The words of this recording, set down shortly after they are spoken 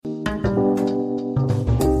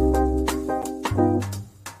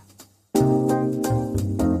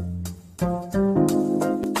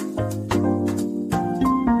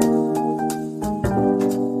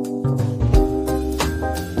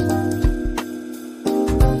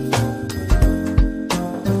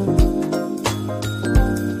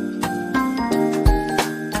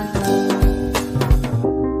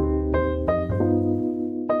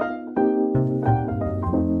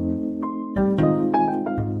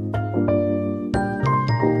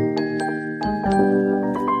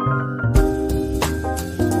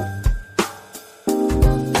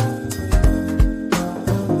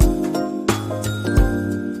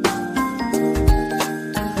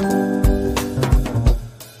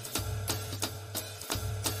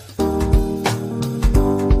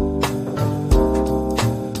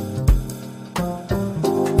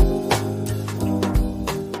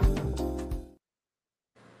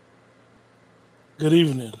Good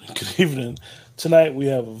evening. Good evening. Tonight we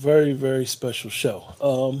have a very, very special show.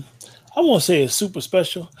 I won't say it's super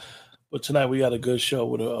special, but tonight we got a good show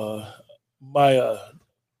with my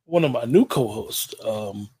one of my new co-hosts.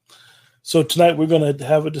 So tonight we're going to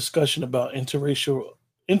have a discussion about interracial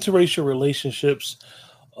relationships,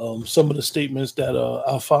 some of the statements that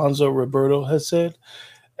Alfonso Roberto has said,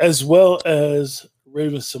 as well as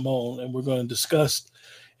Raven Simone, and we're going to discuss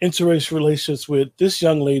interracial relationships with this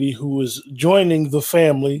young lady who is joining the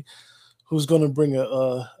family, who's going to bring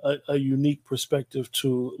a unique perspective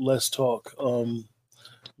to Let's Talk,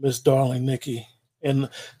 Miss Darling Nikki. And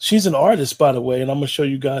she's an artist, by the way, and I'm going to show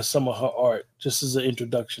you guys some of her art, just as an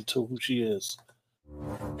introduction to who she is.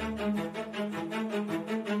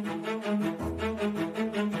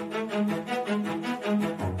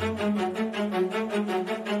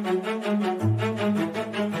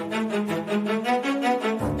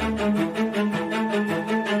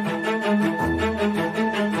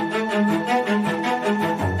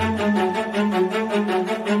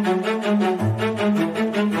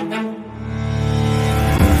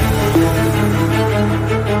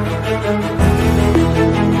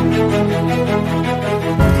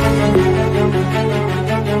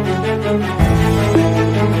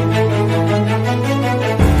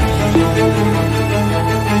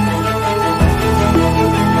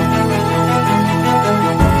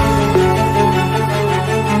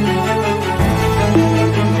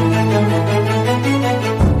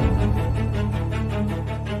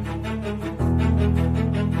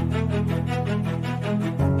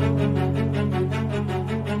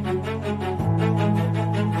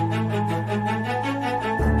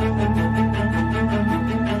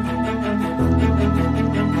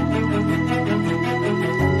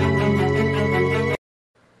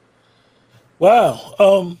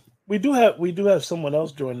 Wow. We do have someone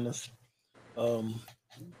else joining us.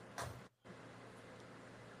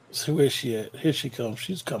 So where's she at? Here she comes.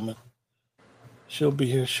 She's coming. She'll be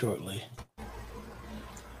here shortly.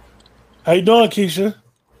 How you doing, Keisha?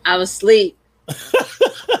 I was asleep.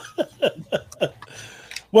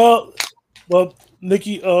 Well,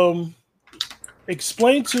 Nikki,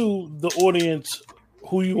 explain to the audience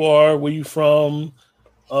who you are, where you from,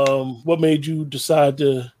 what made you decide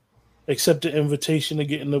to accept the invitation to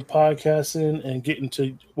get into podcasting and get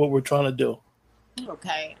into what we're trying to do.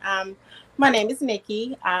 Okay. My name is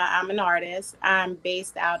Nikki. I'm an artist. I'm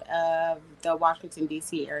based out of the Washington,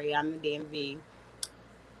 D.C. area. I'm in the DMV,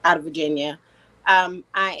 out of Virginia. I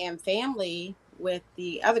am family with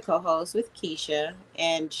the other co-host, with Keisha,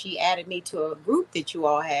 and she added me to a group that you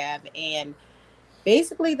all have. And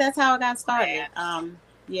basically, that's how I got started.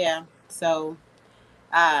 So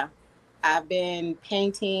I've been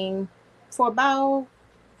painting for about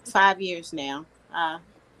 5 years now.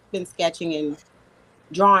 Been sketching and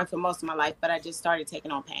drawing for most of my life, but I just started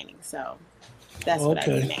taking on painting. So that's what I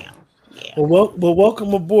do now. Yeah. Well,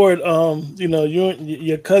 welcome aboard.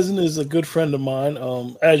 Your cousin is a good friend of mine.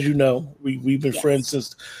 As you know, we've been friends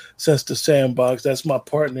since the Sandbox. That's my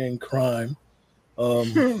partner in crime.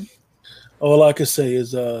 All I can say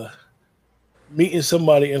is meeting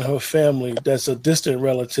somebody in her family that's a distant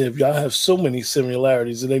relative. Y'all have so many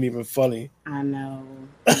similarities. It ain't even funny. I know.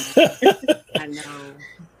 I know.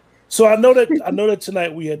 So I know that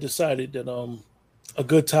tonight we had decided that a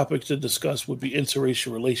good topic to discuss would be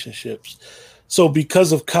interracial relationships. So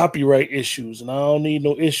because of copyright issues, and I don't need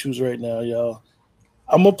no issues right now, y'all,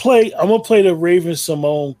 I'm gonna play the Raven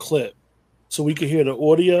Simone clip so we can hear the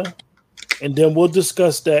audio, and then we'll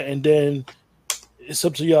discuss that, and then it's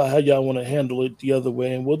up to y'all how y'all want to handle it the other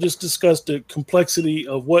way, and we'll just discuss the complexity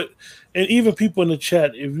of what, and even people in the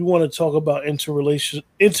chat, if you want to talk about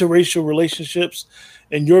interracial relationships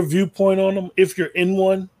and your viewpoint on them, if you're in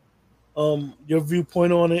one, your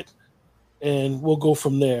viewpoint on it, and we'll go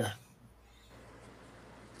from there.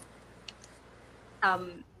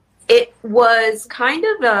 It was kind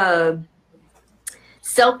of a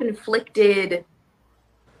self-inflicted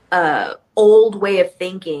old way of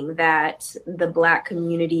thinking that the Black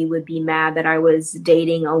community would be mad that I was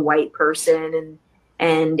dating a white person,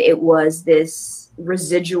 and it was this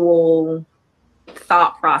residual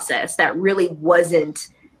thought process that really wasn't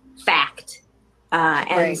fact.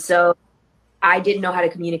 And so I didn't know how to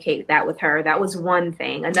communicate that with her. That was one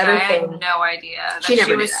thing. Another thing, I had no idea that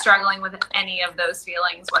she was struggling with any of those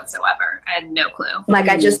feelings whatsoever. I had no clue. Like,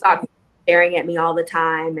 I just thought staring at me all the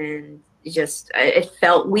time, and it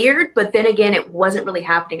felt weird. But then again, it wasn't really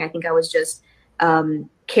happening. I think I was just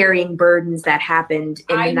carrying burdens that happened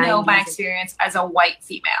in the 90s. I know my experience as a white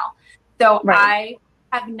female. So I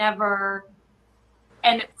have never,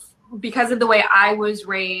 and because of the way I was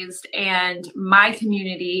raised and my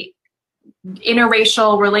community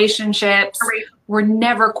interracial relationships were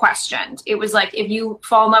never questioned. It was like, if you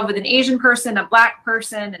fall in love with an Asian person, a Black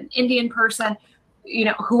person, an Indian person, you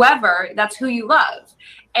know, whoever, that's who you love.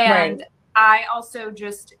 And I also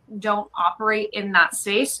just don't operate in that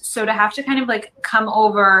space. So to have to kind of like come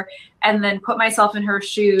over and then put myself in her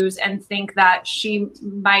shoes and think that she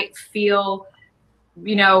might feel,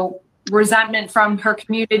 you know, resentment from her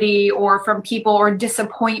community or from people or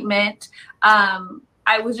disappointment,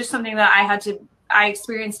 I was just something that I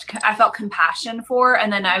experienced, I felt compassion for.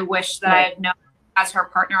 And then I wish that I had known as her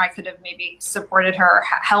partner, I could have maybe supported her or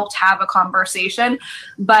helped have a conversation.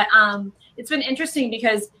 But it's been interesting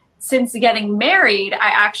because since getting married, I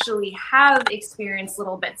actually have experienced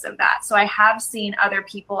little bits of that. So I have seen other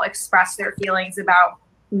people express their feelings about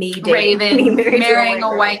Raven marrying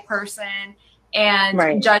a white person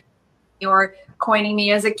and judging me or coining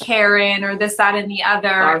me as a Karen or this, that, and the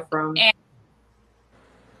other.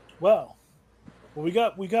 Wow.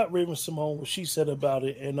 Well, we got Raven Simone, what she said about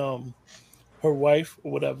it, and her wife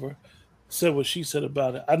or whatever said what she said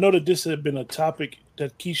about it. I know that this had been a topic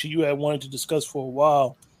that Keisha, you had wanted to discuss for a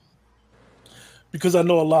while, because I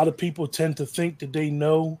know a lot of people tend to think that they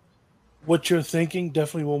know what you're thinking,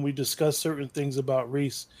 definitely when we discuss certain things about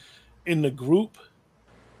race in the group.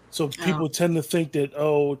 So people tend to think that,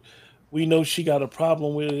 oh, we know she got a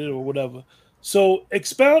problem with it or whatever. So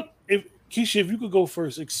expound, Keisha, if you could go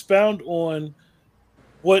first, expound on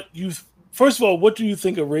first of all, what do you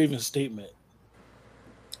think of Raven's statement?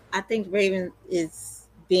 I think Raven is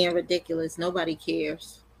being ridiculous. Nobody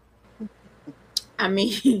cares. I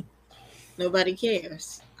mean, nobody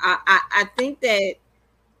cares. I think that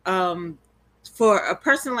for a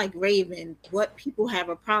person like Raven, what people have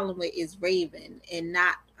a problem with is Raven and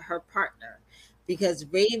not her partner, because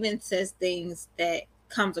Raven says things that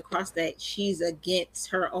comes across that she's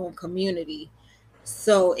against her own community.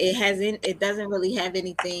 So it doesn't really have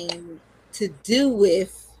anything to do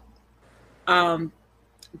with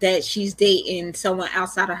that she's dating someone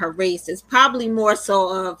outside of her race. It's probably more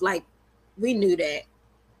so of like, we knew that,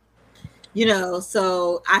 you know.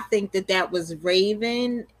 So I think that was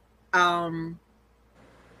Raven. That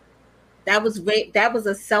was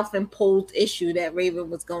a self-imposed issue that Raven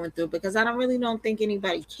was going through, because I don't think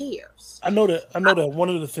anybody cares. I know that one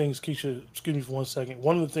of the things, Keisha, excuse me for 1 second,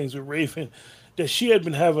 one of the things with Raven, that she had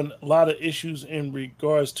been having a lot of issues in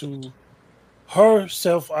regards to her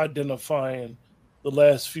self-identifying the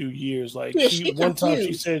last few years. Like one time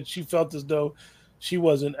she said she felt as though she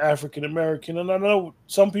wasn't African American, and I know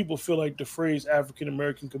some people feel like the phrase African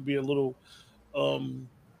American could be a little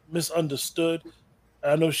misunderstood.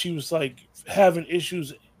 I know she was like having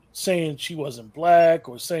issues saying she wasn't Black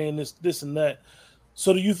or saying this and that.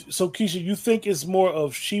 So Keisha, you think it's more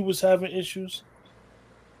of she was having issues?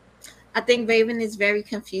 I think Raven is very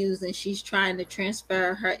confused, and she's trying to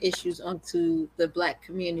transfer her issues onto the Black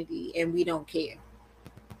community, and we don't care.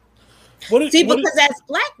 Because as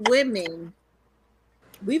Black women,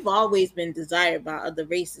 we've always been desired by other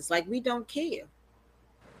races. Like, we don't care.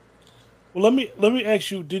 Well, let me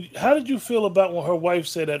ask you, how did you feel about when her wife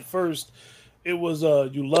said at first it was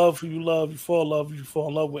you love who you love, you fall in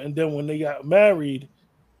love with, and then when they got married,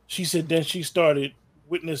 she said then she started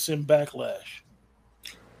witnessing backlash.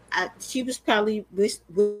 She was probably witnessing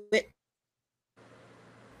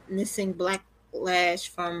backlash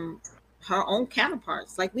from her own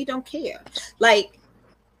counterparts. Like, we don't care. Like,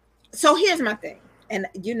 so here's my thing. And,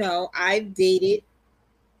 you know, I've dated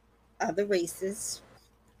other races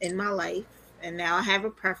in my life, and now I have a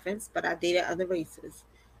preference, but I dated other races.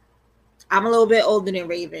 I'm a little bit older than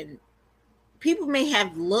Raven. People may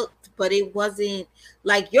have looked, but it wasn't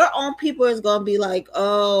like your own people is going to be like,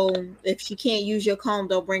 oh, if she can't use your comb,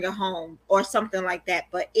 don't bring her home or something like that.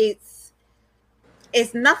 But it's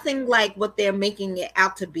nothing like what they're making it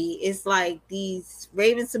out to be. It's like these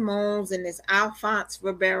Raven Simones and this Alphonse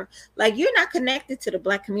Rivera. Like, you're not connected to the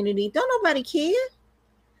Black community. Don't nobody care.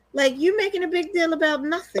 Like, you're making a big deal about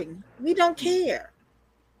nothing. We don't care.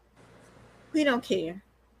 We don't care.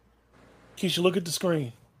 Keisha, look at the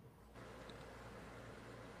screen.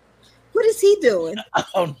 What is he doing? I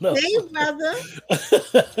don't know. Hey, brother.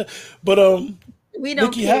 But we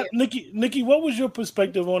don't care. Nikki, what was your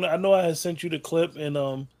perspective on it? I know I had sent you the clip, and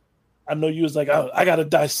I know you was like, I got to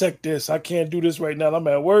dissect this. I can't do this right now. I'm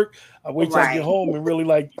at work. I wait till I get home and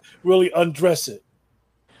really undress it.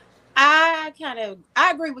 I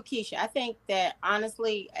agree with Keisha. I think that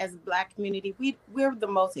honestly, as a Black community, we're the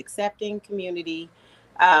most accepting community.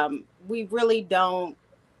 We really don't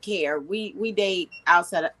care. We date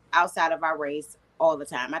outside of our race all the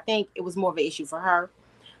time. I think it was more of an issue for her.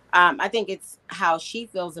 I think it's how she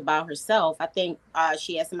feels about herself. I think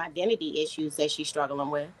she has some identity issues that she's struggling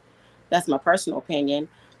with. That's my personal opinion.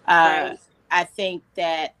 Uh, Right. I think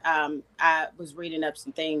that I was reading up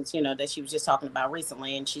some things, that she was just talking about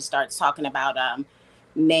recently, and she starts talking about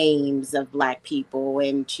names of Black people,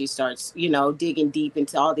 and she starts, digging deep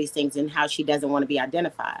into all these things and how she doesn't want to be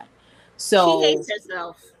identified. She So hates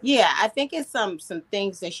herself. yeah, I think it's some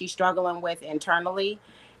things that she's struggling with internally.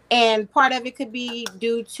 And part of it could be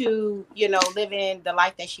due to, living the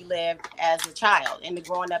life that she lived as a child and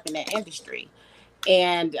growing up in that industry.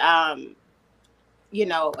 And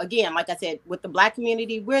again, like I said, with the Black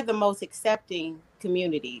community, we're the most accepting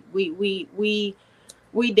community. We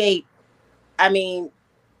date, I mean,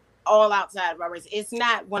 all outside of our race. It's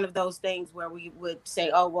not one of those things where we would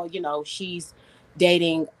say, oh well, she's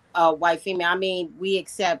dating a white female. I mean, we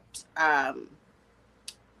accept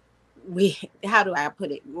we how do I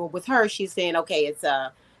put it? Well, with her, she's saying, okay, it's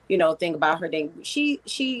a thing about her thing.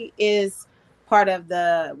 She is part of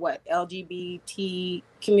the LGBT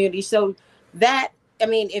community. So that, I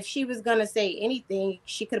mean, if she was gonna say anything,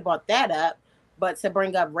 she could have brought that up. But to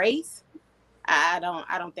bring up race, I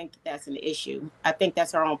don't think that that's an issue. I think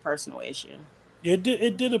that's her own personal issue. It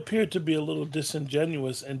did appear to be a little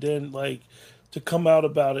disingenuous, and then like to come out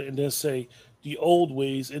about it and then say the old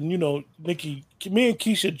ways. And Nikki, me and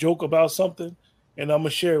Keisha joke about something, and I'm gonna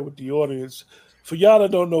share it with the audience. For y'all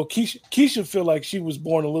that don't know, Keisha feel like she was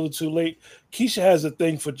born a little too late. Keisha has a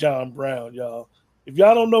thing for John Brown, y'all. If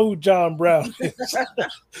y'all don't know who John Brown is,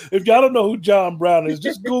 if y'all don't know who John Brown is,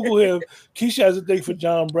 just Google him. Keisha has a thing for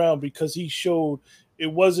John Brown because he showed it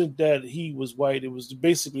wasn't that he was white. It was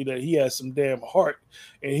basically that he had some damn heart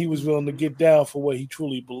and he was willing to get down for what he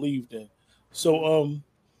truly believed in. So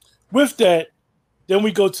with that, then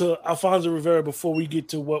we go to Alfonso Rivera before we get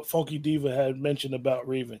to what Funky Diva had mentioned about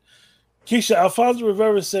Raven. Keisha, Alfonso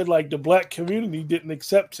Rivera said like the Black community didn't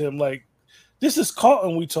accept him. Like, this is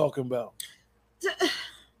Carlton we talking about.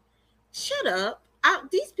 Shut up.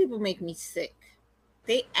 These people make me sick.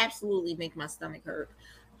 They absolutely make my stomach hurt.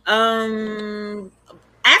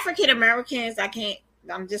 African Americans,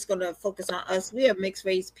 I'm just gonna focus on us. We are mixed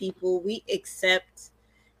race people. We accept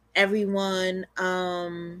everyone.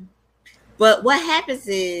 But what happens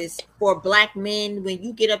is for Black men, when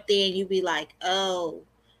you get up there and you be like, oh,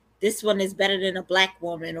 this one is better than a Black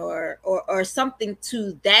woman or something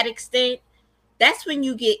to that extent, that's when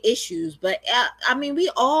you get issues. But I mean, we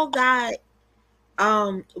all got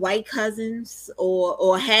white cousins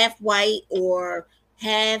or half white or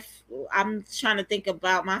half. I'm trying to think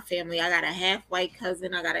about my family. I got a half white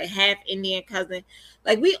cousin, I got a half Indian cousin.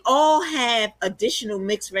 Like, we all have additional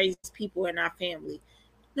mixed race people in our family.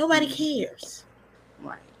 Nobody cares.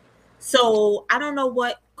 Right. So I don't know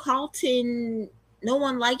what Carlton. No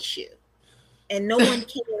one likes you, and no one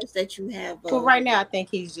cares that you have. Well, right now, I think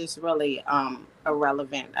he's just really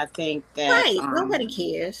irrelevant. I think that nobody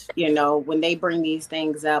cares. When they bring these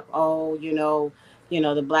things up, oh,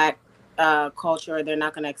 the Black culture, they're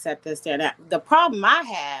not going to accept this. That. The problem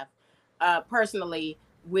I have personally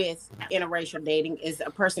with interracial dating is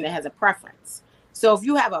a person that has a preference. So if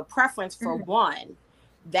you have a preference for one,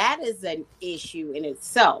 that is an issue in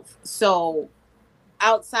itself. So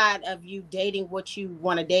outside of you dating what you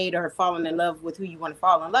want to date or falling in love with who you want to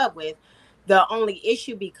fall in love with, the only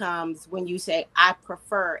issue becomes when you say, I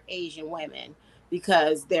prefer Asian women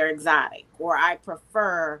because they're exotic, or I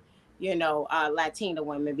prefer, Latina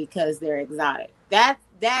women because they're exotic. That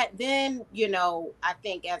then, I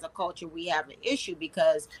think as a culture, we have an issue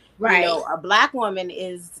because, a Black woman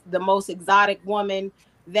is the most exotic woman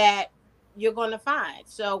that you're going to find.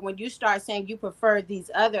 So when you start saying you prefer these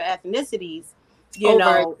other ethnicities,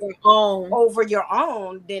 over your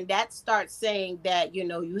own, then that starts saying that,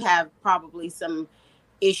 you have probably some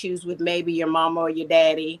issues with maybe your mama or your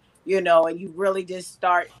daddy, and you really just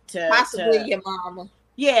start to possibly your mama.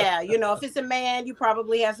 Yeah, if it's a man, you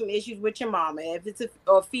probably have some issues with your mama. If it's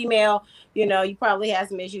a female, you probably have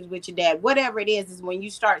some issues with your dad. Whatever it is when you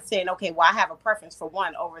start saying, okay, well, I have a preference for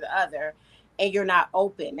one over the other, and you're not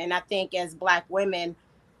open. And I think as Black women,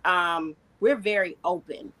 we're very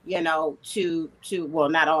open, to well,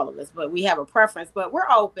 not all of us, but we have a preference, but we're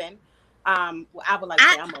open. I would like to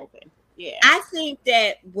say I'm open. Yeah. I think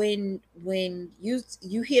that when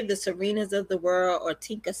you hear the Serenas of the world or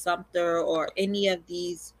Tinka Sumter or any of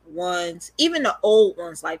these ones, even the old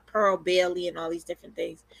ones like Pearl Bailey and all these different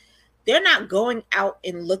things, they're not going out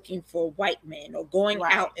and looking for white men or going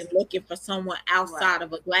out and looking for someone outside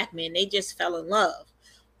of a Black man. They just fell in love.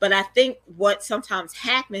 But I think what sometimes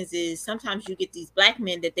happens is sometimes you get these Black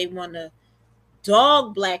men that they want to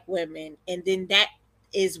dog Black women, and then that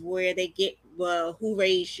is where they get well, who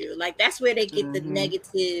raised you? Like that's where they get the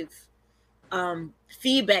negative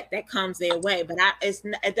feedback that comes their way. But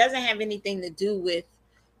it doesn't have anything to do with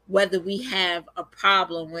whether we have a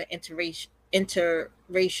problem with interracial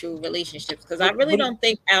relationships, because I really don't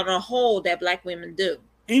think on a whole that Black women do.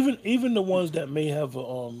 Even the ones that may have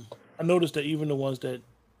I noticed that even the ones that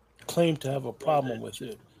claim to have a problem with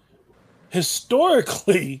it,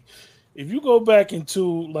 historically, if you go back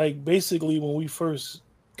into like basically when we first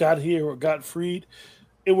got here or got freed,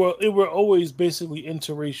 it were always basically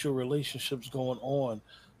interracial relationships going on.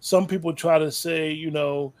 Some people try to say,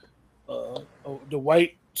 the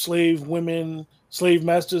white slave women, slave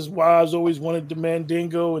masters' wives always wanted the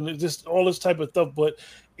mandingo and just all this type of stuff. But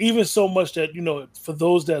even so much that, for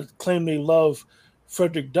those that claim they love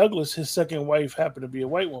Frederick Douglass, his second wife happened to be a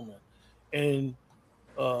white woman. And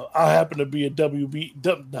I happen to be a not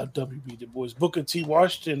WB Du Bois, Booker T.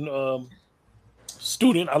 Washington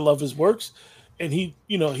student. I love his works. And he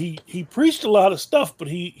preached a lot of stuff, but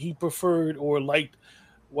he preferred or liked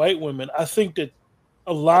white women. I think that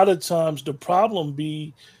a lot of times the problem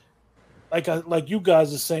be like you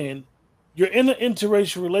guys are saying, you're in an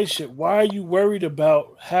interracial relationship. Why are you worried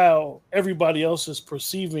about how everybody else is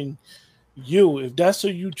perceiving you? If that's who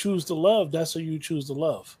you choose to love, that's who you choose to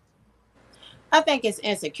love. I think it's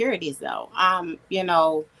insecurities though.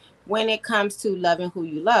 When it comes to loving who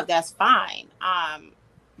you love, that's fine.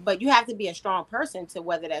 But you have to be a strong person to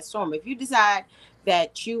weather that storm. If you decide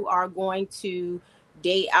that you are going to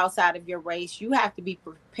date outside of your race, you have to be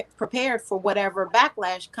prepared for whatever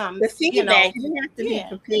backlash comes. The feedback, you have to be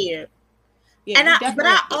prepared. Yeah, but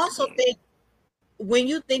I also think when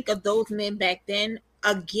you think of those men back then,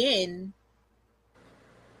 again,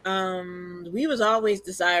 we was always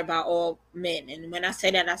desired by all men. And when I say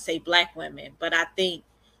that, I say Black women. But I think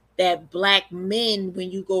that Black men, when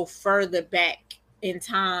you go further back in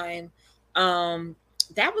time,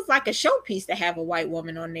 that was like a showpiece to have a white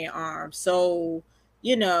woman on their arm. So,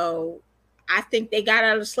 I think they got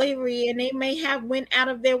out of slavery and they may have went out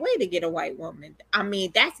of their way to get a white woman. I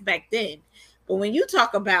mean, that's back then. But when you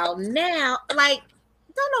talk about now, like,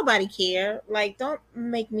 don't nobody care. Like, don't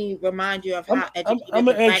make me remind you of how educated I'm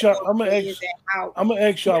gonna ask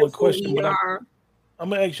y'all a question. I'm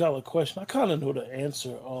gonna ask y'all a question. I kind of know the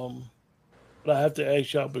answer, but I have to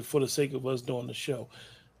ask y'all for the sake of us doing the show.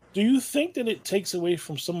 Do you think that it takes away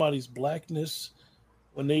from somebody's Blackness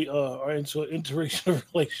when they are into an interracial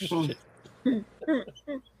relationship?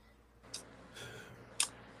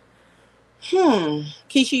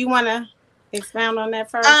 Keisha, you want to expound on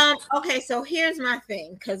that first? Okay, so here's my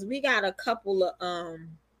thing, because we got a couple of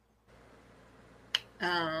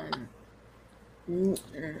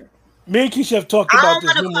me and Keisha have talked about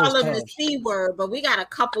this numerous times. I don't want to call them the C word, but we got a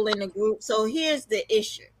couple in the group. So here's the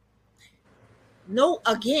issue. No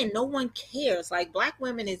one cares. Like, Black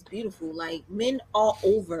women is beautiful. Like, men all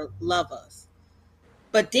over love us.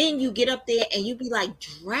 But then you get up there and you be like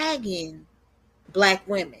dragging Black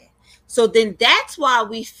women. So then that's why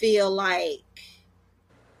we feel like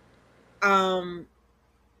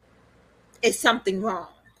it's something wrong.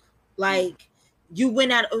 Like, you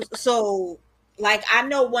went out. So, like, I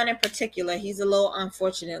know one in particular. He's a little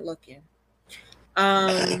unfortunate looking.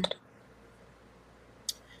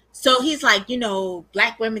 So he's like,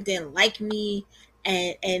 Black women didn't like me,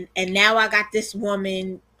 and now I got this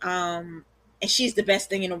woman, and she's the best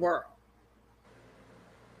thing in the world.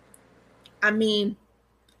 I mean,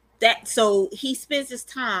 so he spends his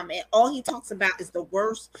time and all he talks about is the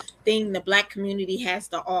worst thing the Black community has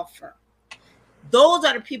to offer. Those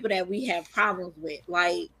are the people that we have problems with,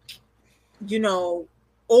 like,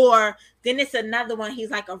 or then it's another one.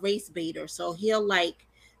 He's like a race baiter. So he'll like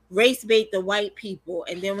race bait the white people.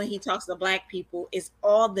 And then when he talks to Black people, it's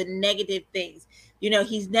all the negative things.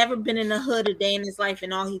 He's never been in the hood a day in his life,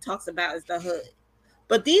 and all he talks about is the hood.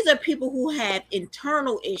 But these are people who have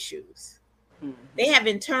internal issues. They have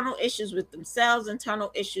internal issues with themselves,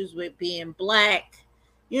 internal issues with being Black.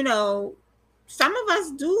 Some of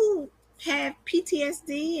us do have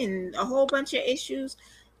PTSD and a whole bunch of issues,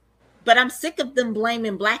 but I'm sick of them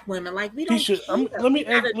blaming Black women. Like, we don't. Let me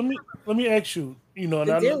ask you. And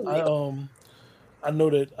I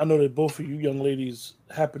know that both of you young ladies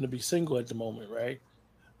happen to be single at the moment, right?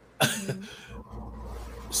 Mm-hmm.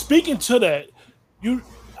 Speaking to that,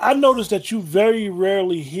 I noticed that you very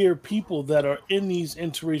rarely hear people that are in these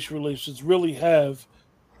interracial relationships really have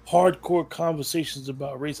hardcore conversations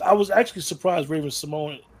about race. I was actually surprised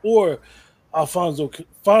Raven-Symoné or Alfonso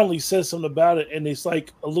finally said something about it, and it's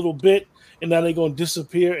like a little bit, and now they're going to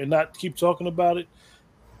disappear and not keep talking about it.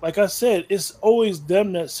 Like I said, it's always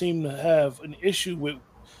them that seem to have an issue with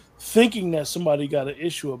thinking that somebody got an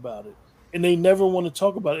issue about it. and they never want to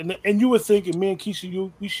talk about it. And you would think, and me and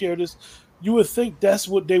Keisha, we share this, you would think that's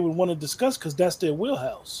what they would want to discuss because that's their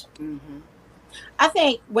wheelhouse. Mm-hmm. I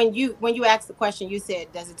think when you asked the question, you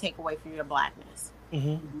said, does it take away from your blackness?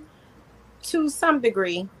 Mm-hmm. To some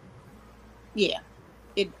degree, yeah.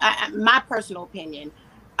 My personal opinion,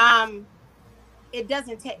 it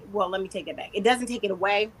doesn't take, well, let me take it back. It doesn't take it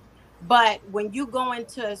away. But when you go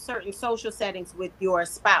into certain social settings with your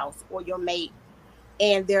spouse or your mate,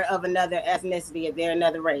 and they're of another ethnicity, or they're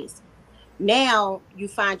another race, now you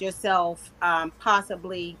find yourself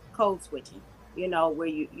possibly code switching, where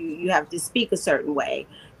you have to speak a certain way,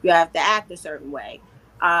 you have to act a certain way.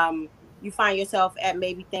 You find yourself at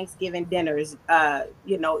maybe Thanksgiving dinners,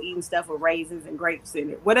 eating stuff with raisins and grapes in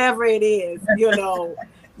it, whatever it is,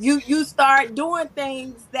 you start doing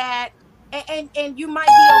things that, and you might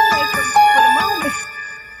be okay for the moment.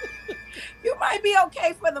 You might be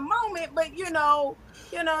okay for the moment, but you go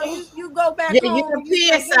back home.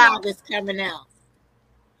 European side is coming out.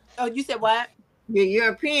 Oh, you said what? Your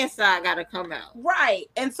European side got to come out. Right.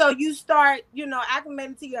 And so you start,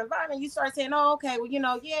 acclimating to your environment. You start saying, oh, okay, well,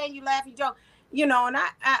 yeah, you laugh, you joke, and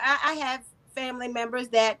I have family members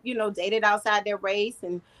that, dated outside their race,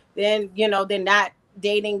 and then, they're not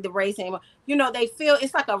dating the race anymore. They feel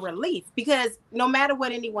it's like a relief, because no matter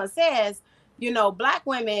what anyone says, Black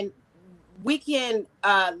women, we can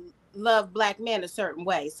love Black men a certain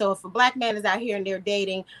way. So if a Black man is out here and they're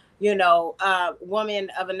dating, woman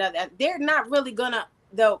of another, they're not really gonna,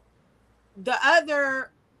 the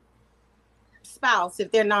other spouse,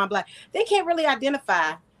 if they're non-Black, they can't really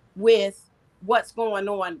identify with what's going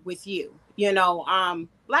on with you.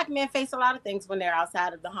 Black men face a lot of things when they're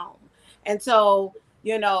outside of the home. And so,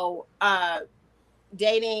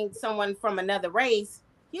 dating someone from another race,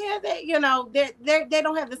 yeah, they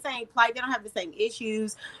don't have the same plight, they don't have the same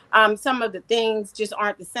issues. Some of the things just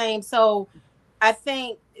aren't the same. So I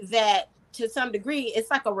think that to some degree it's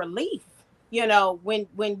like a relief,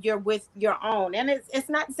 when you're with your own. And it's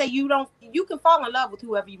not to say you can fall in love with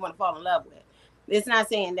whoever you want to fall in love with. It's not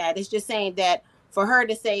saying that. It's just saying that for her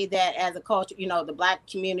to say that as a culture, the Black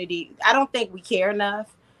community, I don't think we care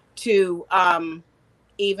enough to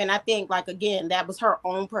even, I think, like, again, that was her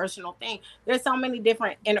own personal thing. There's so many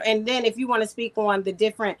different, and then if you want to speak on the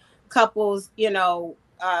different couples, in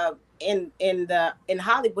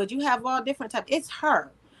Hollywood, you have all different types. It's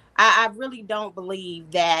her. I really don't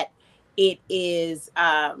believe that it is,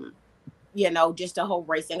 just a whole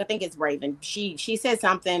race thing. I think it's Raven. She said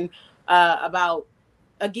something about,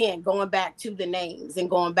 again, going back to the names and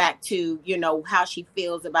going back to, how she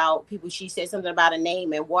feels about people. She said something about a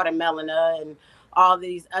name and watermelon and all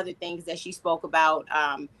these other things that she spoke about,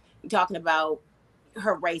 talking about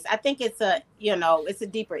her race. I think it's a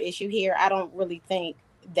deeper issue here. I don't really think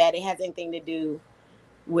that it has anything to do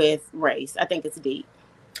with race. I think it's deep.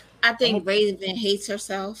 I think Raven hates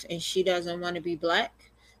herself and she doesn't want to be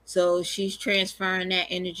Black. So she's transferring that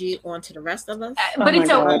energy onto the rest of us. But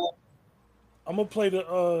it's okay. I'm gonna play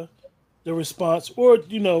the response, or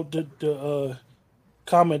the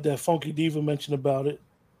comment that Funky Diva mentioned about it,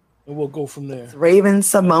 and we'll go from there. Raven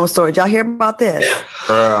Simone story. Did y'all hear about this?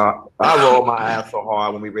 I rolled my ass so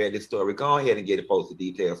hard when we read this story. Go ahead and get it posted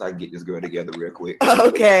details so I can get this girl together real quick.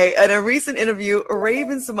 Okay. In a recent interview,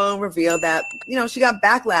 Raven Simone revealed that, she got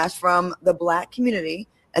backlash from the Black community,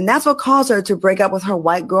 and that's what caused her to break up with her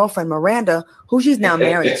white girlfriend, Miranda, who she's now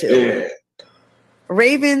married to.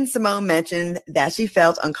 Raven Simone mentioned that she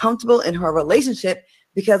felt uncomfortable in her relationship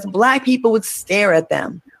because Black people would stare at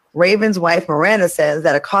them. Raven's wife, Miranda, says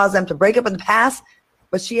that it caused them to break up in the past,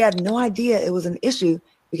 but she had no idea it was an issue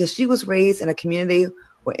because she was raised in a community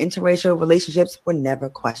where interracial relationships were never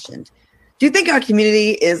questioned. Do you think our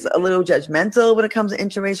community is a little judgmental when it comes to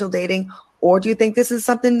interracial dating, or do you think this is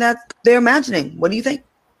something that they're imagining? What do you think?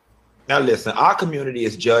 Now listen, our community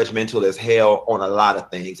is judgmental as hell on a lot of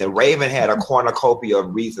things, and Raven had a cornucopia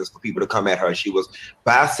of reasons for people to come at her. She was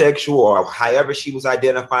bisexual, or however she was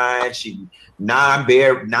identifying. She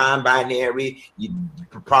non-binary. You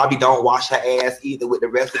probably don't wash her ass either with the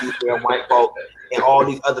rest of these damn white folk and all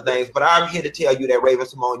these other things. But I'm here to tell you that Raven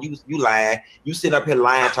Simone, you lying. You sit up here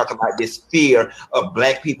lying, talking about this fear of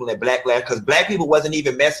Black people and Black lives, because Black people wasn't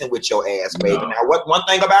even messing with your ass, Raven. Now, one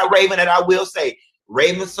thing about Raven that I will say,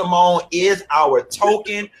 Raven Simone is our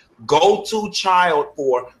token go-to child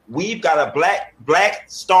for we've got a black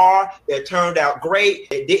star that turned out great,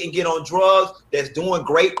 that didn't get on drugs, that's doing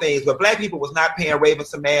great things. But Black people was not paying Raven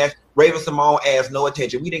Simone ass no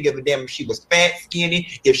attention. We didn't give a damn if she was fat, skinny,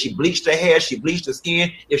 if she bleached her hair, she bleached her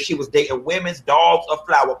skin, if she was dating women's dogs or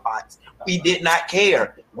flower pots. We did not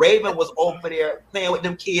care. Raven was over there playing with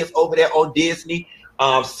them kids over there on Disney.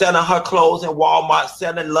 selling her clothes in Walmart,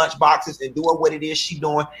 selling lunch boxes and doing what it is she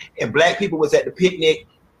doing. And black people was at the picnic,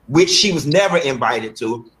 which she was never invited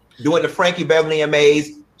to, doing the Frankie Beverly and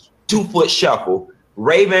Mays 2-foot shuffle.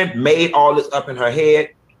 Raven made all this up in her head.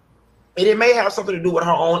 And it may have something to do with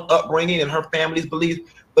her own upbringing and her family's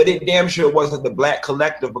beliefs, but it damn sure wasn't the black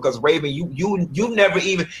collective, because Raven, you never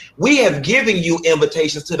even, we have given you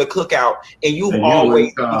invitations to the cookout and you've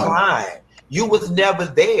always declined. You was never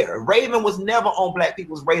there. Raven was never on black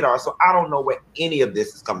people's radar, so I don't know where any of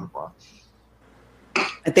this is coming from.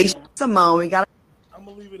 I think Simone, we got. I'm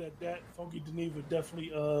gonna leave it at that. Funky Geneva definitely.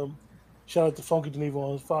 Shout out to Funky Geneva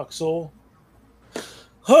on Fox Soul.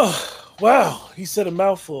 Wow, he said a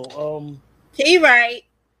mouthful. He right.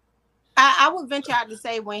 I would venture out to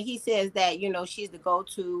say when he says that, you know, she's the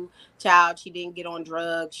go-to child, she didn't get on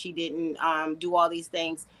drugs, she didn't do all these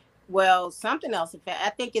things. Well, something else.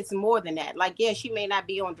 I think it's more than that. Like, yeah, she may not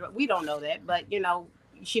be on drugs. We don't know that, but you know,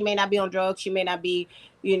 she may not be on drugs. She may not be,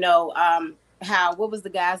 you know, what was the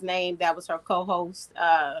guy's name that was her co-host?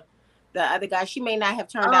 The other guy, she may not have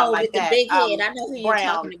turned out like with that. The big head. I know who you're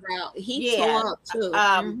Brown. talking about. He tore up too.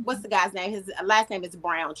 What's the guy's name? His last name is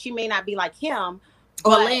Brown. She may not be like him.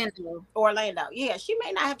 Orlando. Yeah, she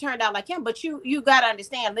may not have turned out like him, but you got to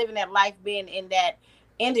understand, living that life, being in that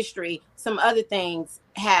industry, some other things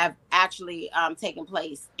have actually taken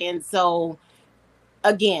place. And so,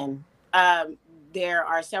 again, there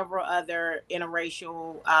are several other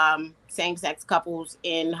interracial same-sex couples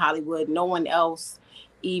in Hollywood. No one else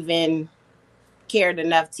even cared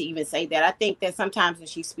enough to even say that. I think that sometimes when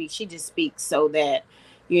she speaks, she just speaks so that,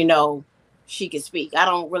 you know, she can speak. I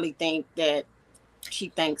don't really think that she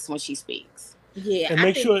thinks when she speaks. Yeah, and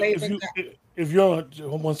make sure if you're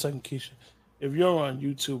on 1 second, Keisha, if you're on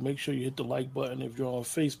YouTube, make sure you hit the like button. If you're on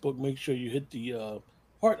Facebook, make sure you hit the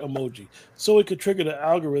heart emoji so it could trigger the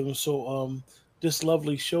algorithm. So this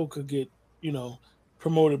lovely show could get, you know,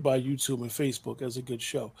 promoted by YouTube and Facebook as a good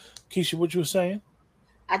show. Keisha, what you were saying?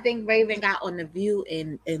 I think Raven got on The View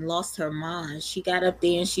and lost her mind. She got up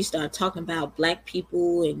there and she started talking about black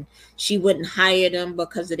people and she wouldn't hire them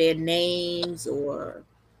because of their names, or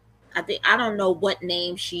I don't know what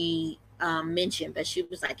name she mentioned, but she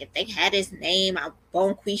was like, if they had his name,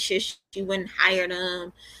 Bonquisha, she wouldn't hire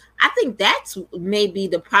them. I think that's maybe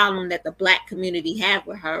the problem that the black community have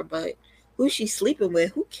with her, but who she's sleeping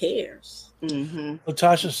with, who cares? Mm-hmm.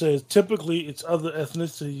 Natasha says typically it's other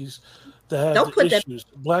ethnicities that have the issues.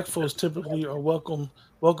 Black folks typically are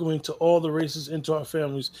welcoming to all the races into our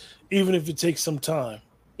families, even if it takes some time.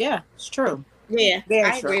 Yeah, it's true. Yeah,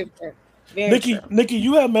 very true. Very true. Nikki,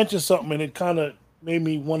 you had mentioned something, and it kind of made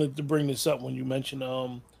me wanted to bring this up when you mentioned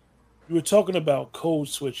you were talking about code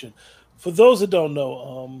switching. For those that don't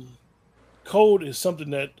know, code is something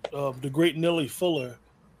that the great Nellie Fuller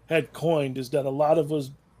had coined. Is that a lot of us,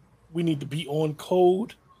 we need to be on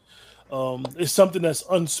code. It's something that's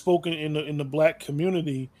unspoken in the black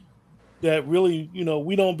community that really, you know,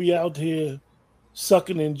 we don't be out here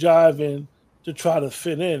sucking and jiving to try to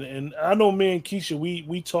fit in. And I know me and Keisha,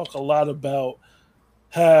 we talk a lot about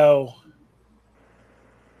how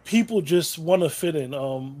people just want to fit in.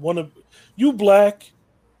 You black,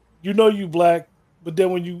 you know you black, but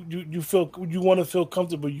then when you feel you want to feel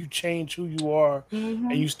comfortable, you change who you are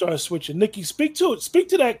and you start switching. Nikki, speak to it. Speak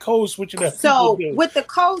to that code switching that so people do. With the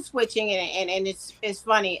code switching, and it's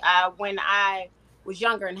funny. When I was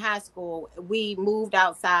younger in high school, we moved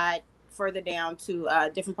outside further down to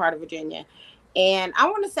a different part of Virginia, and I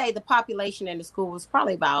want to say the population in the school was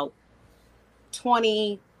probably about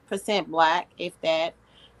 20% black, if that,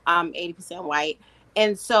 80% white,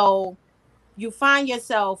 and so you find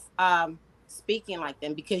yourself speaking like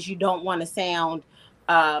them because you don't want to sound,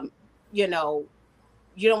 you don't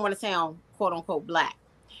want to sound quote unquote black.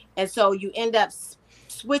 And so you end up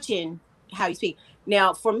switching how you speak.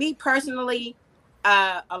 Now, for me personally,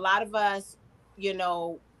 a lot of us, you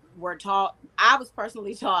know, were taught, I was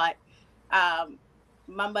personally taught,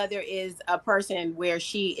 my mother is a person where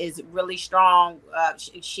she is really strong.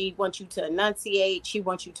 She wants you to enunciate. She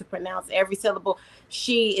wants you to pronounce every syllable.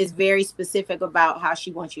 She is very specific about how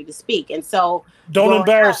she wants you to speak. And so don't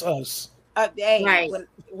embarrass us. Hey, right.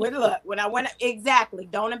 When I went, exactly,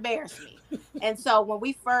 don't embarrass me. And so when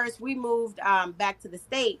we moved back to the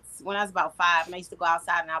States when I was about 5, and I used to go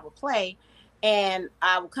outside and I would play, and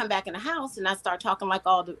I would come back in the house and I start talking like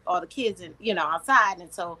all the kids and, you know, outside.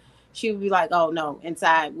 And so she would be like, oh no,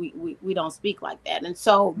 inside we don't speak like that. And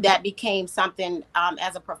so that became something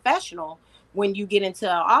as a professional, when you get into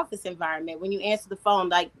an office environment, when you answer the phone,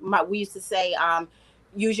 like we used to say,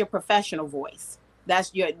 use your professional voice.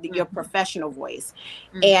 That's your professional voice.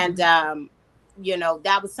 And, you know,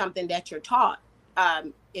 that was something that you're taught.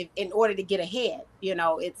 in order to get ahead. You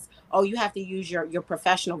know, it's, oh, you have to use your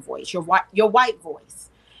professional voice, your white voice.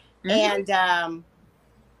 And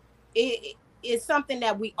it's something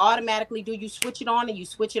that we automatically do. You switch it on and you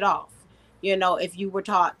switch it off, you know, if you were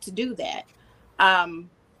taught to do that.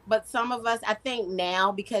 But some of us, I think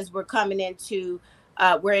now, because we're coming into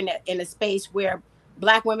we're in a space where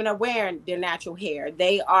Black women are wearing their natural hair.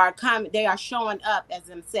 They are showing up as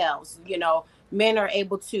themselves. You know, men are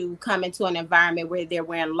able to come into an environment where they're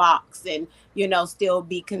wearing locks and, you know, still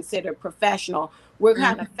be considered professional. We're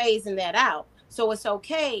kind of phasing that out. So it's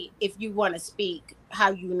okay if you want to speak how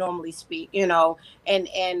you normally speak, you know, and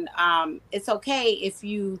it's okay if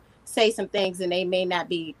you say some things and they may not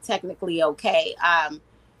be technically okay.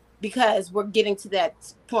 Because we're getting to that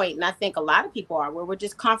point, and I think a lot of people are, where we're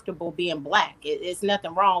just comfortable being Black. It's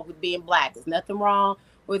nothing wrong with being Black. There's nothing wrong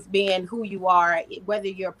with being who you are, whether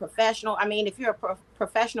you're a professional. I mean, if you're a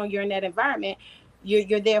professional, you're in that environment,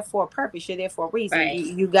 you're there for a purpose. You're there for a reason. Right.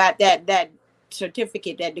 You got that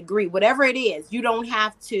certificate, that degree, whatever it is. You don't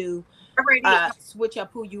have to switch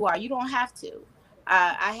up who you are. You don't have to.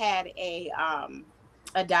 I had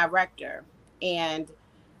a director, and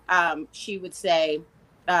she would say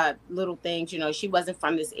little things, you know. She wasn't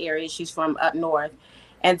from this area, she's from up north.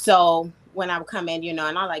 And so when I would come in, you know,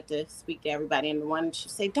 and I like to speak to everybody, and the one,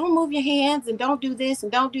 she'd say, don't move your hands and don't do this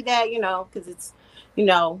and don't do that, you know, because it's, you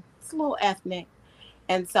know, it's a little ethnic.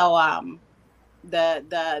 And so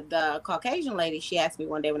the Caucasian lady, she asked me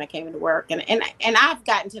one day when I came into work, and I've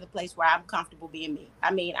gotten to the place where I'm comfortable being me.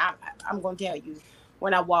 I mean, I'm going to tell you,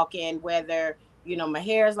 when I walk in, whether, you know, my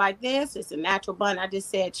hair is like this, it's a natural bun.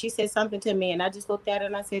 She said something to me, and I just looked at her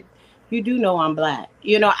and I said, you do know I'm Black.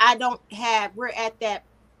 You know, we're at that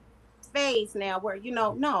phase now where, you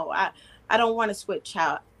know, no, I don't want to switch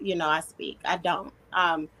how, you know, I speak. I don't.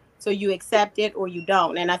 So you accept it or you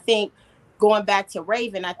don't. And I think, going back to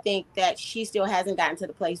Raven, I think that she still hasn't gotten to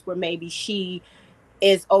the place where maybe she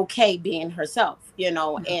is okay being herself, you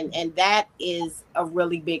know, and that is a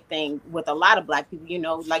really big thing with a lot of Black people, you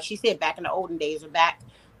know, like she said, back in the olden days, or back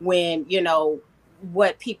when, you know,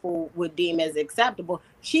 what people would deem as acceptable,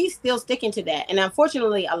 she's still sticking to that. And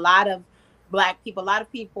unfortunately, a lot of Black people, a lot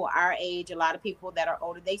of people our age, a lot of people that are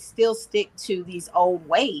older, they still stick to these old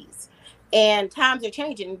ways. And times are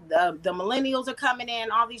changing. The millennials are coming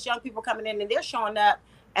in, all these young people coming in, and they're showing up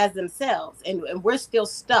as themselves, and we're still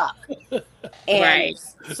stuck. And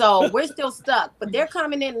so we're still stuck, but they're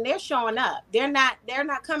coming in and they're showing up. They're not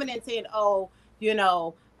coming in saying, oh, you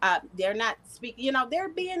know, they're not speaking, you know, they're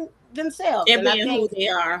being themselves. They're being who they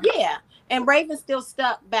are. Yeah. And Raven's still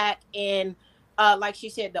stuck back in, like she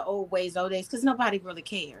said, the old ways, old days, because nobody really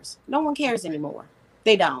cares. No one cares anymore.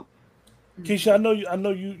 They don't. Keisha, I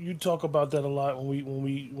know you talk about that a lot when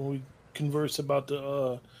we converse about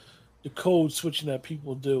the code switching that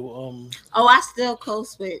people do. Oh, I still code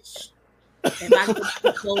switch. If I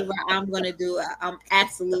get over, I'm gonna do it. I'm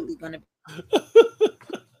absolutely gonna.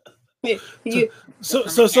 So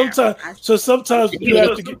sometimes you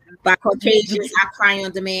have to get by Caucasians. I cry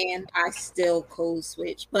on demand. I still code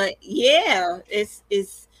switch, but yeah, it's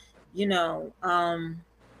you know.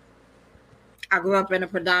 I grew up in a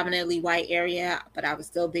predominantly white area, but I was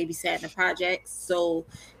still babysitting the projects. So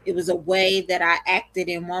it was a way that I acted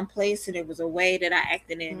in one place, and it was a way that I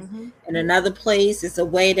acted in another place. It's a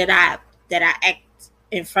way that I act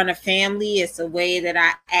in front of family. It's a way that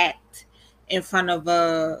I act in front of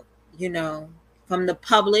you know, from the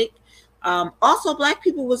public. Also, Black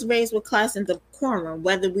people was raised with class and decorum,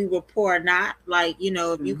 whether we were poor or not. Like, you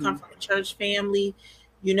know, if you come from a church family,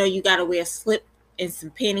 you know, you got to wear a slip and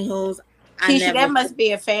some pantyhose. Keisha, that must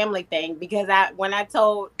be a family thing, because when I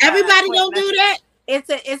told everybody don't do that.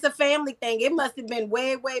 It's a family thing. It must have been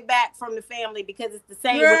way back from the family, because it's the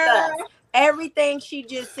same with us. Everything she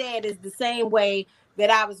just said is the same way that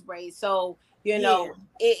I was raised. So, you know,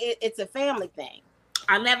 it's a family thing.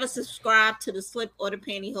 I never subscribed to the slip or the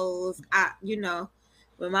pantyhose. You know,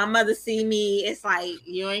 when my mother see me, it's like,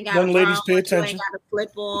 you ain't got young ladies pay attention. You ain't got a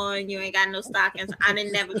slip on. You ain't got no stockings. I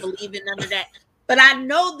didn't never believe in none of that. But I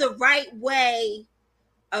know the right way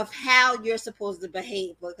of how you're supposed to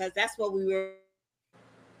behave, because that's what we were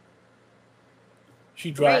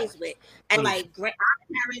raised with. And like great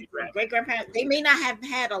grandparents, they may not have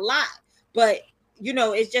had a lot, but you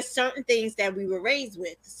know, it's just certain things that we were raised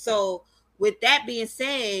with. So with that being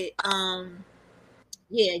said, yeah,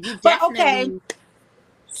 you definitely. But okay.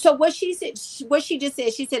 So what she just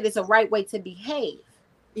said, she said it's a right way to behave.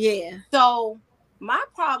 Yeah. So my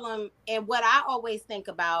problem, and what I always think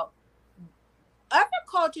about, other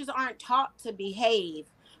cultures aren't taught to behave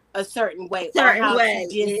a certain way Certain or how way,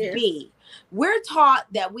 to just yeah. be. We're taught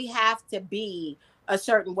that we have to be a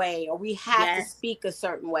certain way or we have to Yes. speak a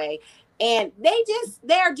certain way. And they just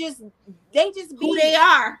Who be they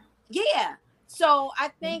are. yeah. So I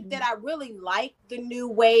think that I really like the new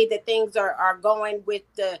way that things are going with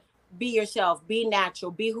the be yourself, be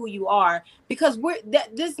natural, be who you are, because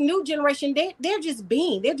this new generation, they're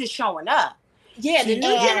just showing up. Yeah, the See, new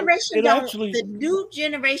And generation it actually, the new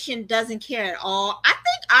generation doesn't care at all. I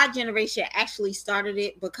think our generation actually started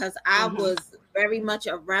it because I was very much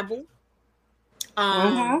a rebel.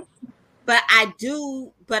 But I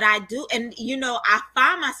do, and you know, I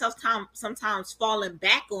find myself sometimes falling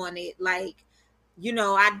back on it. Like, you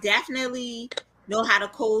know, I definitely know how to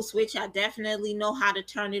code switch. I definitely know how to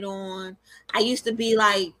turn it on. I used to be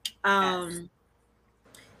like,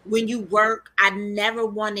 when you work, I never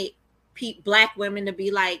wanted black women to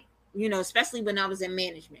be like, you know, especially when I was in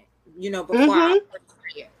management, you know, before I was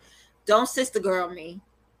hired. Don't sister girl me.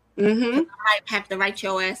 I have to write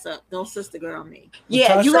your ass up. Don't sister girl me.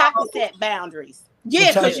 Yeah, Latasha, you have to set boundaries. Yeah,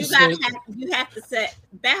 because Latasha you have to set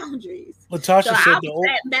boundaries. Latasha So said I the was old,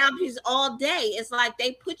 setting boundaries all day. It's like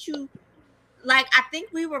they put you, like, I think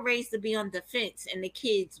we were raised to be on defense and the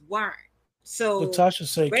kids weren't. So Latasha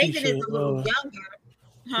said, Raven is Keisha, a little younger.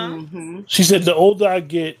 Huh? she said the older I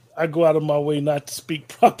get, I go out of my way not to speak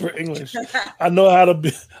proper English. I know how to,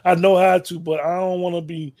 but I don't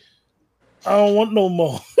want no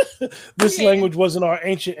more. This language wasn't our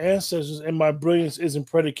ancient ancestors, and my brilliance isn't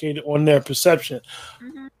predicated on their perception.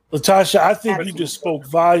 Latasha, I think you just spoke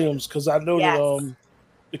volumes, because I know that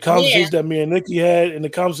the conversation that me and Nikki had and the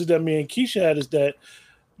conversation that me and Keisha had is that,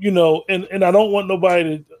 you know, and I don't want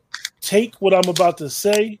nobody to take what I'm about to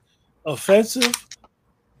say offensive,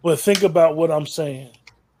 but think about what I'm saying.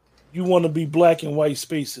 You want to be black and white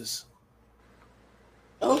spaces.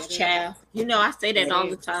 Oh, child. You know, I say that all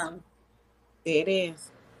the time. It is.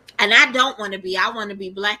 And I don't want to be. I want to be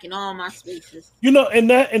black in all my spaces. You know, and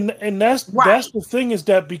that's the thing, is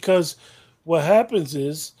that because what happens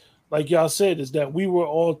is, like y'all said, is that we were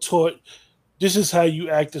all taught this is how you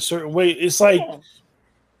act a certain way. It's like,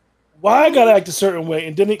 why I gotta act a certain way,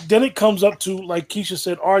 and then it comes up to, like Keisha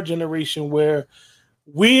said, our generation, where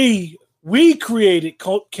we created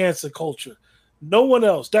cancer culture. No one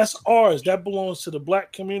else. That's ours. That belongs to the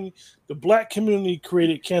black community. The black community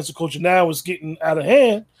created cancer culture. Now it's getting out of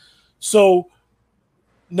hand. So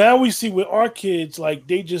now we see with our kids, like,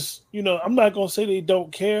 they just, you know, I'm not gonna say they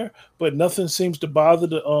don't care, but nothing seems to bother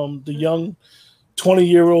the young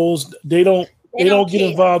 20-year-olds. They don't get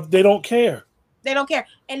involved. They don't care. They don't care.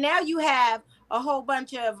 And now you have a whole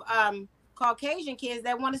bunch of Caucasian kids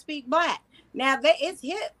that want to speak black. Now it's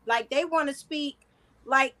hip. Like, they want to speak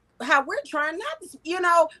like how we're trying not to, you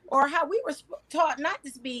know, or how we were taught not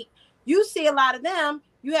to speak. You see a lot of them.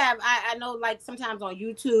 You have, I know, like, sometimes on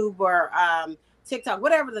YouTube or TikTok,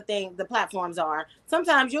 whatever the platforms are,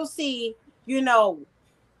 sometimes you'll see, you know,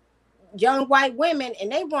 young white women,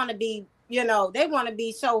 and they want to be, you know, they want to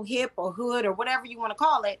be so hip or hood or whatever you want to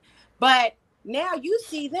call it. But now you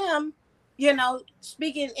see them, you know,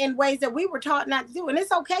 speaking in ways that we were taught not to do. And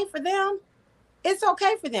it's okay for them. It's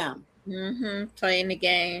okay for them. Playing the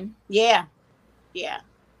game. Yeah. Yeah.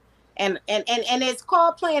 And it's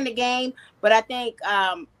called playing the game. But I think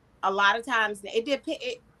a lot of times it depends.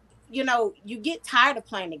 You know, you get tired of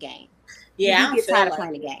playing the game. Yeah, you get tired of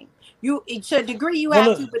playing the game. You, to a degree, you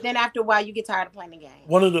have to, but then after a while, you get tired of playing the game.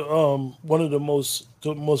 One of the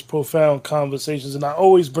most profound conversations, and I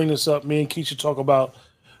always bring this up. Me and Keisha talk about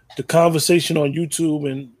the conversation on YouTube,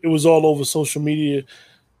 and it was all over social media,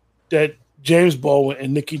 that James Baldwin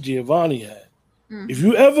and Nikki Giovanni had. If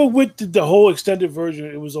you ever went to the whole extended version,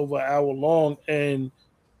 it was over an hour long, and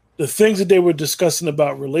the things that they were discussing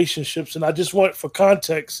about relationships. And I just want, for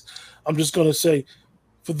context, I'm just going to say,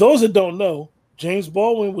 for those that don't know, James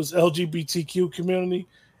Baldwin was LGBTQ community,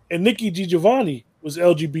 and Nikki Giovanni was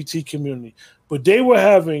LGBT community. But they were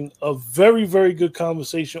having a very, very good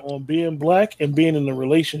conversation on being black and being in a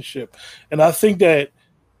relationship. And I think that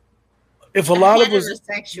if a lot of us,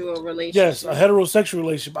 heterosexual relationship, yes, a heterosexual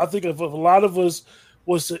relationship, I think if a lot of us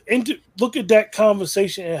was to look at that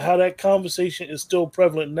conversation and how that conversation is still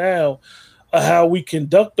prevalent now, how we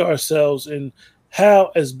conduct ourselves, and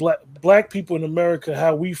how, as black people in America,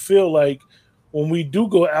 how we feel like when we do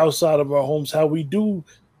go outside of our homes, how we do,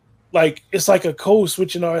 like, it's like a code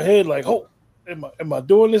switch in our head, like, oh, am I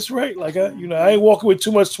doing this right? Like, I ain't walking with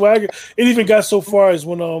too much swagger. It even got so far as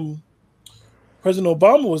when President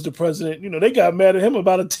Obama was the president, you know, they got mad at him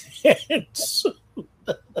about a tan suit.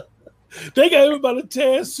 They got him about a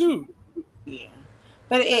tan suit. Yeah.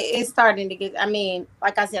 But it's starting to get, I mean,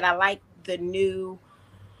 like I said, I like the new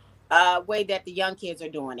way that the young kids are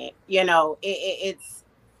doing it. You know, it's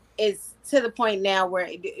to the point now where,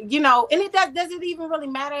 you know, and it doesn't even really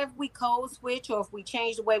matter if we code switch or if we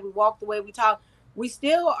change the way we walk, the way we talk. We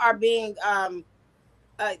still are being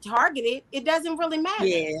targeted. It doesn't really matter.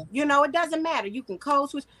 Yeah. You know, it doesn't matter. You can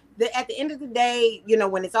code switch. At the end of the day, you know,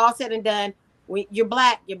 when it's all said and done, when you're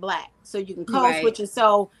black, you're black. So you can code switch. And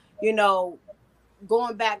so, you know,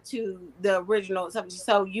 going back to the original subject,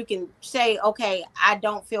 so you can say, okay, I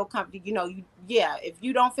don't feel comfortable. You know, if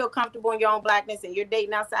you don't feel comfortable in your own blackness and you're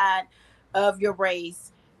dating outside of your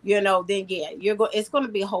race, you know, then it's going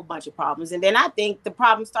to be a whole bunch of problems. And then I think the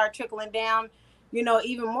problems start trickling down, you know,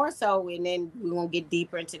 even more so. And then we won't get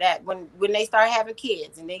deeper into that when they start having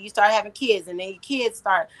kids, and then you start having kids, and then your kids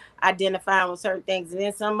start identifying with certain things, and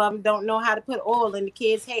then some of them don't know how to put oil in the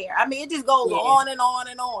kids' hair. I mean, it just goes on and on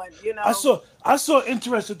and on. You know, I saw an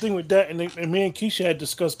interesting thing with that, and me and Keisha had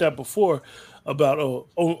discussed that before about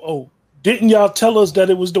didn't y'all tell us that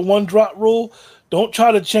it was the one drop rule? Don't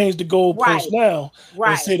try to change the goalpost now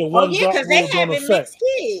and say the one drop rule don't affect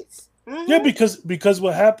kids. Mm-hmm. Yeah, because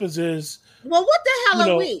what happens is, well, what the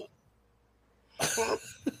hell are we?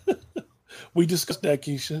 We discussed that,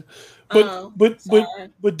 Keisha.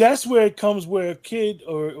 But that's where it comes, where a kid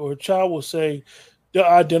or a child will say they'll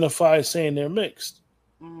identify as saying they're mixed.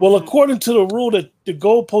 Mm-hmm. Well, according to the rule that the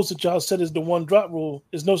goalpost that y'all said is the one drop rule,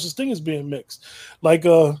 is no such thing as being mixed. Like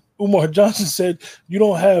Umar Johnson said, you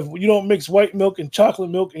don't mix white milk and chocolate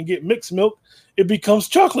milk and get mixed milk. It becomes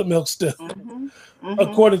chocolate milk still. Mm-hmm. Mm-hmm.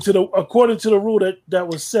 According to the rule that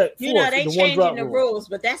was set. You know, they changing the rules,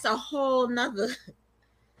 but that's a whole nother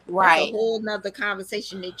That's a whole nother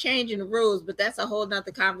conversation. They're changing the rules, but that's a whole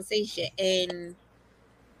nother conversation. And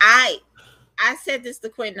I said this to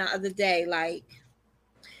Quentin the other day, like,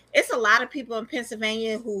 it's a lot of people in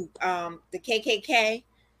Pennsylvania who the KKK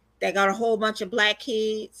that got a whole bunch of black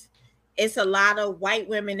kids. It's a lot of white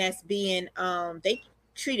women that's being they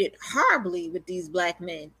treated horribly with these black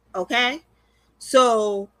men. Okay.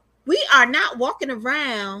 So we are not walking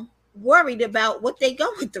around worried about what they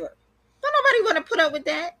going through. Don't nobody want to put up with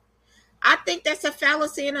that. I think that's a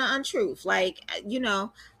fallacy and an untruth. Like, you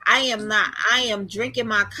know, I am drinking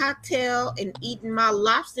my cocktail and eating my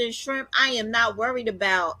lobster and shrimp. I am not worried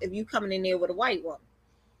about if you coming in there with a white woman.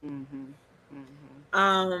 Mm-hmm.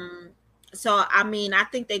 Mm-hmm. So, I mean, I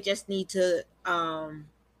think they just need to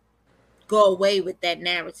go away with that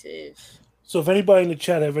narrative. So if anybody in the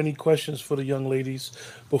chat have any questions for the young ladies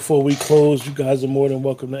before we close, you guys are more than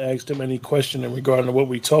welcome to ask them any question in regard to what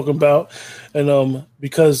we're talking about. And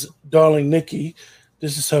because darling Nikki,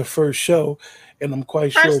 this is her first show, and I'm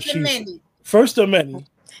quite sure she's first of many.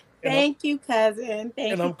 Thank you, cousin.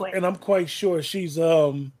 And I'm quite sure she's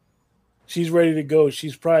ready to go.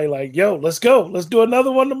 She's probably like, yo, let's go. Let's do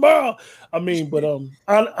another one tomorrow. I mean, but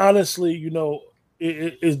honestly, you know,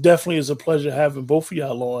 it definitely is a pleasure having both of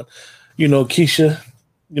y'all on. You know, Keisha,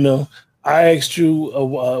 you know, I asked you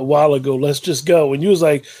a while ago, let's just go. And you was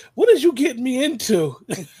like, what is you getting me into?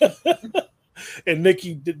 And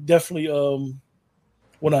Nikki definitely,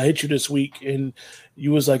 when I hit you this week, and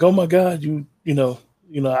you was like, oh my God, you know,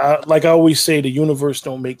 I always say, the universe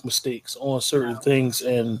don't make mistakes on certain things.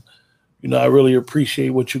 And, you know, I really appreciate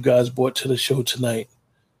what you guys brought to the show tonight.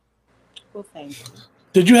 Well, thank you.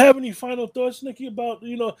 Did you have any final thoughts, Nikki, about,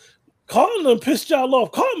 you know, Carlton pissed y'all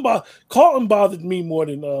off? Carlton bothered me more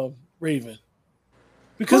than Raven,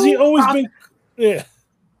 because he always been, yeah.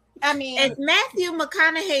 I mean, if Matthew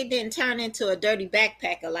McConaughey didn't turn into a dirty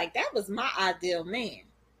backpacker, like, that was my ideal man.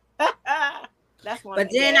 That's one. But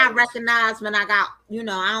then I recognized when I got, you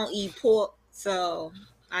know, I don't eat pork, so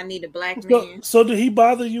I need a black man. So did he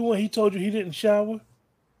bother you when he told you he didn't shower?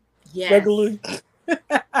 Yes. Regularly?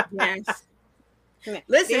 Yes.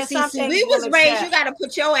 Listen, see, we was raised, you got to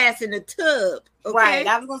put your ass in the tub. Okay? Right.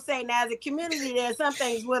 I was going to say, now as a community, there's some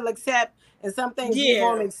things we'll accept and some things we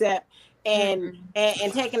won't accept. And,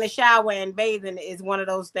 and taking a shower and bathing is one of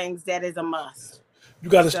those things that is a must. You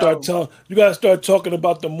got to start talking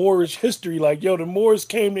about the Moorish history. Like, yo, the Moors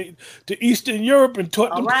came to Eastern Europe and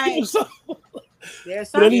taught them people something.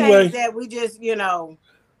 There's some things that we just, you know,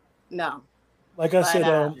 no. Like I said,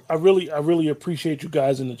 I really appreciate you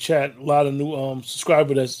guys in the chat. A lot of new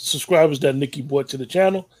subscribers that Nikki brought to the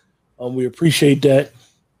channel. We appreciate that.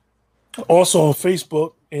 Also on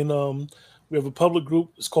Facebook, and we have a public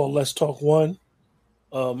group. It's called Let's Talk One.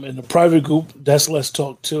 And the private group, that's Let's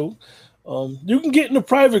Talk Two. You can get in the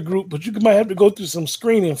private group, but you might have to go through some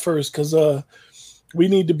screening first, because we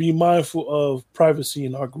need to be mindful of privacy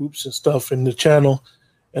in our groups and stuff in the channel.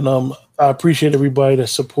 And I appreciate everybody that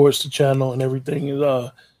supports the channel and everything.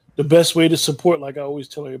 The best way to support, like I always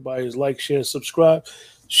tell everybody, is like, share, subscribe,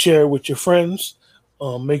 share with your friends.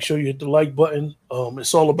 Make sure you hit the like button.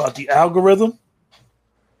 It's all about the algorithm.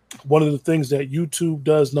 One of the things that YouTube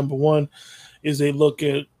does, number one, is they look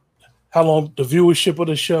at how long the viewership of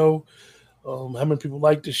the show, how many people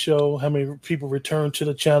like the show, how many people return to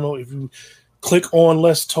the channel. If you click on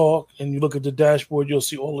Let's Talk and you look at the dashboard, you'll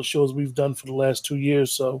see all the shows we've done for the last 2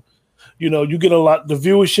 years. So, you get a lot. The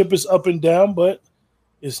viewership is up and down, but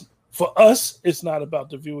for us, it's not about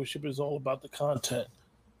the viewership. It's all about the content.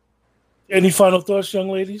 Any final thoughts, young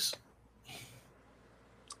ladies?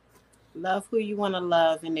 Love who you want to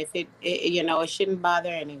love, and if it shouldn't bother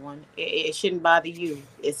anyone. It shouldn't bother you,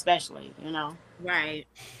 especially. Right.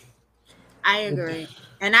 I agree,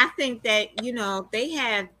 and I think that they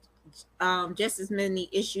have just as many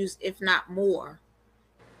issues, if not more.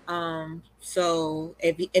 So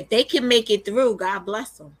if they can make it through, God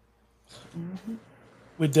bless them. Mm-hmm.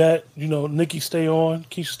 With that, Nikki, stay on.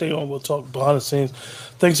 Keisha, stay on. We'll talk behind the scenes.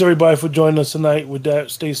 Thanks, everybody, for joining us tonight. With that,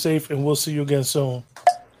 stay safe, and we'll see you again soon.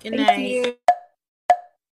 Good night. Thank you.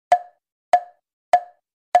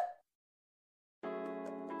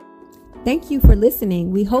 Thank you for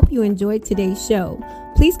listening. We hope you enjoyed today's show.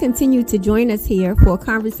 Please continue to join us here for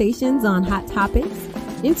conversations on hot topics,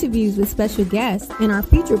 interviews with special guests, and our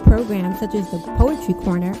featured programs such as the Poetry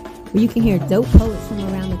Corner, where you can hear dope poets from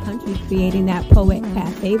around the country creating that poet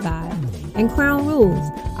cafe vibe, and Crown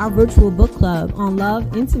Rules, our virtual book club on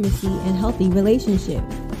love, intimacy, and healthy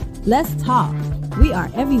relationships. Let's Talk. We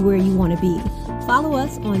are everywhere you want to be. Follow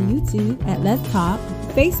us on YouTube at Let's Talk,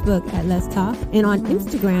 Facebook at Let's Talk, and on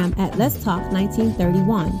Instagram at Let's Talk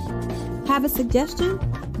 1931. Have a suggestion?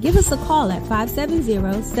 Give us a call at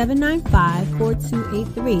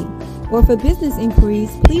 570-795-4283. Or for business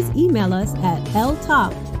inquiries, please email us at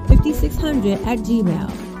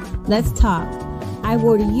ltalk5600@gmail.com. Let's talk. I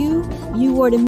wore to you, you wore to me.